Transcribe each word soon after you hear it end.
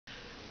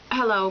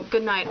Hello,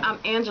 good night. I'm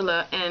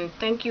Angela, and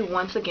thank you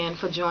once again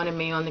for joining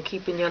me on the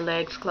Keeping Your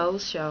Legs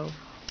Closed show.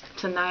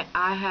 Tonight,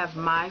 I have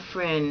my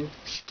friend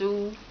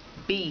Stu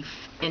Beef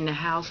in the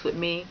house with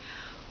me,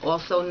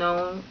 also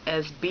known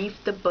as Beef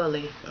the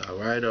Bully. All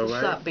right.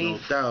 What's up,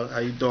 Beef? No doubt. How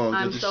you doing?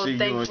 I'm Good to so see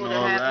thankful you to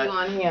have you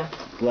on here.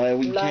 Glad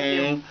we Love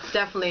came. you.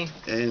 Definitely.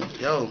 And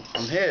yo,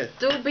 I'm here.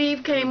 Stu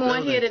Beef came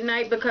on here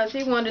tonight because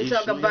he wanted to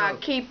talk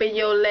about keeping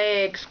your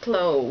legs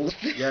closed.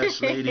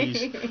 Yes,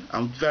 ladies.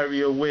 I'm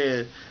very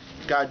aware.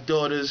 Got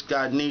daughters,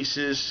 got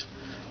nieces,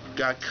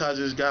 got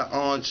cousins, got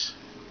aunts.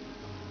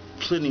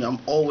 Plenty. I'm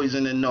always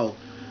in the know.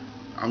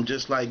 I'm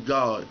just like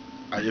God.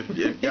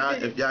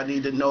 If y'all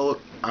need to know,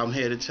 I'm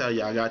here to tell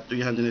you. I got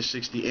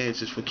 360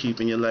 answers for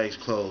keeping your legs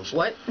closed.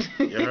 What?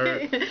 You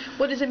heard?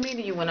 What does it mean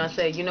to you when I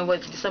say, you know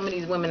what, some of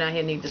these women out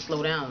here need to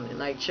slow down and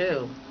like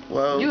chill?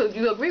 Well,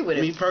 you agree with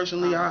it? Me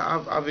personally,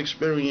 I've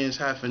experienced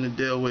having to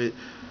deal with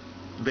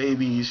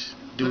babies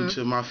due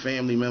to my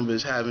family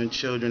members having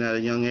children at a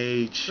young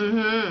age.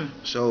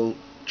 So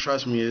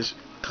trust me, it's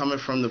coming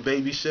from the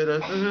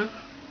babysitter.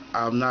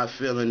 I'm not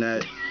feeling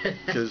that,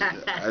 because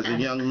as a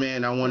young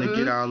man, I want to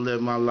get out and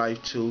live my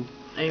life too.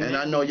 Amen. And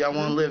I know y'all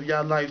want to live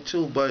your life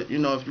too, but you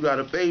know, if you got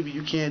a baby,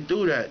 you can't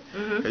do that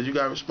because you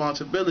got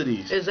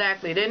responsibilities.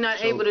 Exactly. They're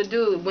not able to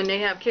do when they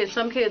have kids.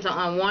 Some kids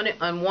are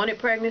unwanted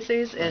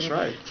pregnancies, and that's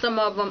right. Some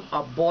of them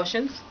are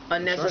abortions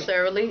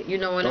unnecessarily. Right. You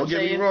know what I'm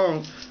saying?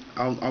 Don't get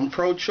me wrong. I'm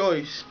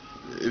pro-choice.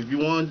 If you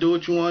want to do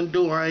what you want to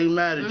do, I ain't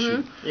mad at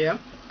you. Yeah.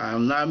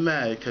 I'm not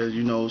mad, because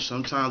you know,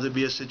 sometimes it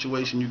be a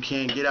situation you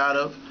can't get out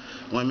of.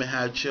 Women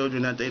have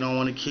children that they don't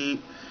want to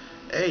keep.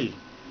 Hey,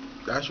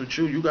 that's what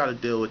you got to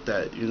deal with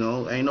that. You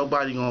know, ain't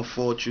nobody gonna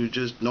fault you.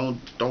 Just don't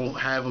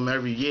have them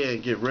every year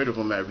and get rid of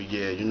them every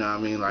year. You know what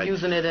I mean? Like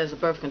using it as a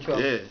birth control.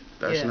 Yeah,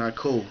 that's not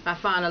cool. I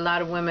find a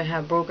lot of women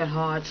have broken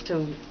hearts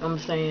too. I'm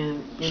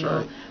saying, you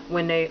know,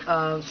 when they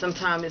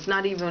sometimes it's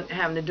not even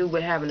having to do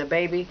with having a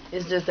baby.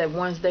 It's just that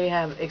once they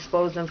have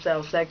exposed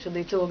themselves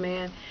sexually to a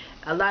man,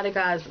 a lot of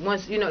guys,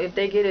 once, you know, if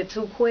they get it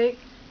too quick,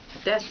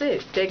 that's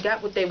it. They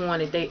got what they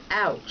wanted. They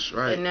out. That's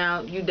right. And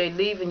now they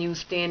leaving you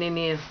standing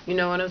there. You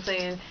know what I'm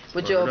saying?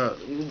 With your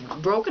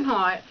broken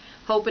heart,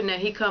 hoping that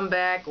he come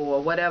back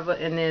or whatever,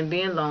 and then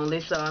being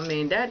lonely. So I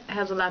mean, that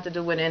has a lot to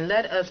do with it. And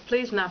let us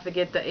please not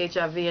forget the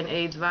HIV and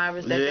AIDS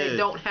virus that they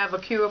don't have a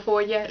cure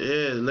for yet.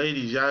 Yeah,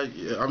 ladies,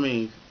 y'all. I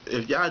mean,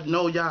 if y'all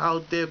know y'all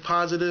out there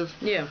positive,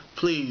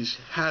 please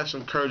have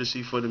some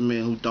courtesy for the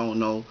men who don't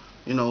know.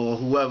 You know, or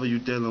whoever you're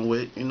dealing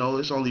with. You know,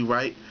 it's only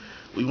right.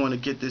 We want to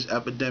get this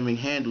epidemic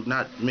handled,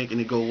 not making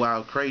it go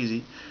wild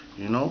crazy,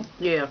 you know?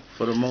 Yeah.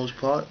 For the most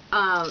part.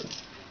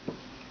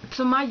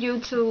 To my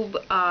YouTube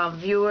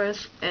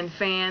viewers and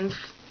fans,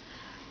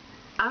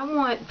 I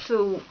want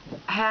to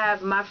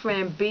have my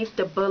friend Beef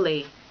the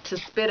Bully to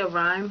spit a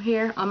rhyme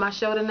here on my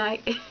show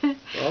tonight.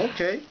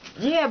 Okay.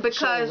 Yeah,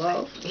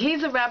 because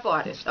he's a rap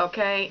artist,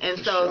 okay? And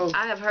so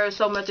I have heard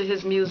so much of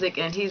his music,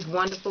 and he's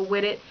wonderful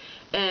with it.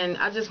 And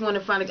I just want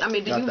to find I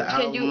mean,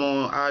 can you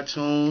on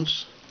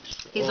iTunes?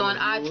 He's on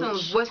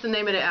iTunes. What's the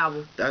name of the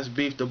album? That's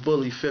Beef the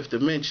Bully, Fifth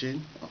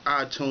Dimension.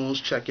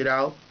 iTunes, check it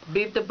out.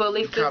 Beef the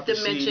Bully, Fifth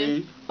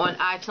Dimension on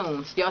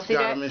iTunes. Y'all see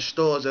that? Got them in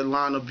stores at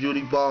Lana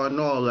Beauty Bar and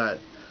all that.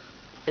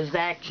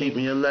 Exactly.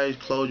 Keeping your legs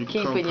closed. You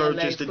can come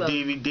purchase the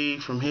DVD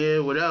from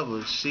here,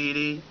 whatever,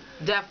 CD.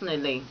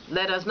 Definitely.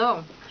 Let us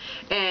know.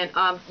 And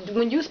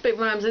when you spit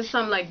rhymes, it's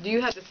something like, do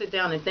you have to sit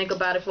down and think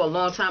about it for a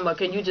long time, or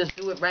can you just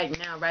do it right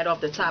now, right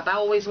off the top? I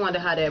always wonder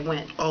how that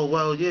went. Oh,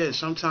 well, yeah.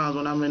 Sometimes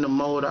when I'm in the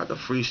mode, I can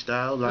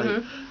freestyle.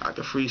 Like, I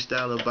can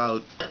freestyle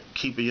about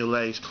keeping your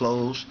legs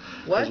closed.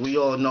 What? Because we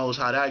all knows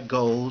how that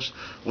goes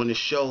when the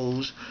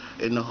shows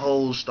and the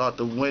holes start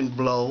to wind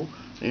blow,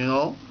 you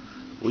know?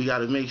 We got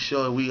to make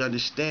sure we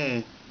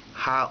understand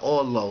high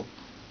or low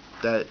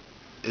that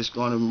it's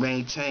going to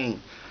maintain.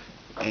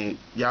 And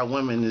y'all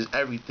women is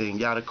everything.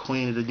 Y'all the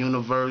queen of the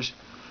universe,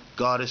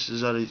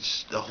 goddesses of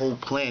the whole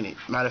planet.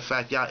 Matter of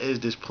fact, y'all is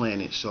this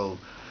planet. So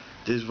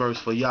this verse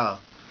for y'all.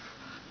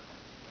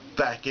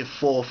 Back and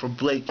forth from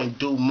Blake and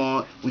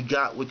Dumont. We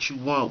got what you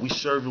want. We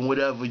serving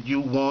whatever you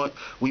want.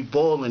 We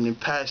ballin' and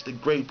pass the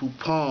Grey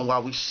Poupon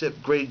while we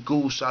sip Grey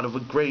Goose out of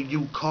a Grey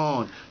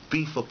Yukon.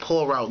 Beef or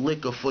pour out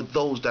liquor for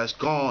those that's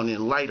gone,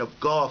 and light up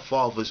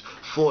Godfathers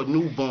for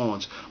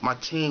newborns. My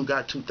team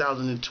got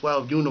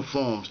 2012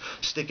 uniforms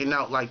sticking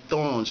out like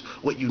thorns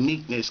with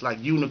uniqueness like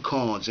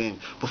unicorns. And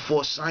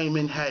before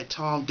Simon had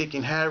Tom, Dick,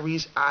 and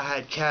Harry's, I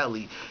had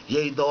Cali.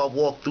 Yea, though I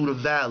walk through the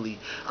valley,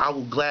 I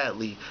will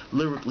gladly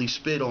lyrically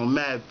spit on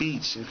mad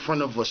beats in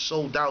front of a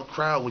sold out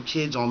crowd with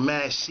kids on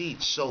mad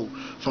seats. So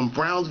from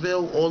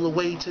Brownsville all the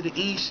way to the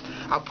east,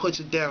 I put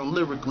it down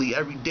lyrically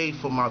every day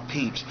for my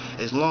peeps.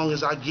 As long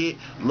as I get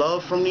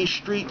love from these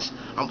streets,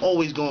 I'm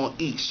always gonna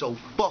eat. So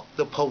fuck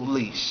the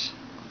police.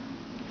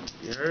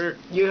 You heard?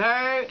 You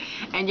heard?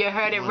 And you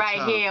heard it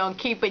right here on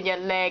Keeping Your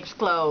Legs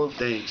Closed.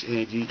 Thanks,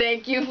 Angie.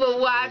 Thank you for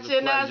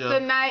watching us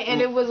tonight,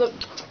 and it was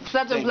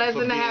such a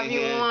blessing to have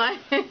you on.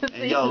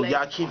 And yo,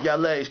 y'all keep your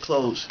legs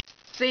closed.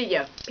 See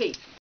ya. Peace.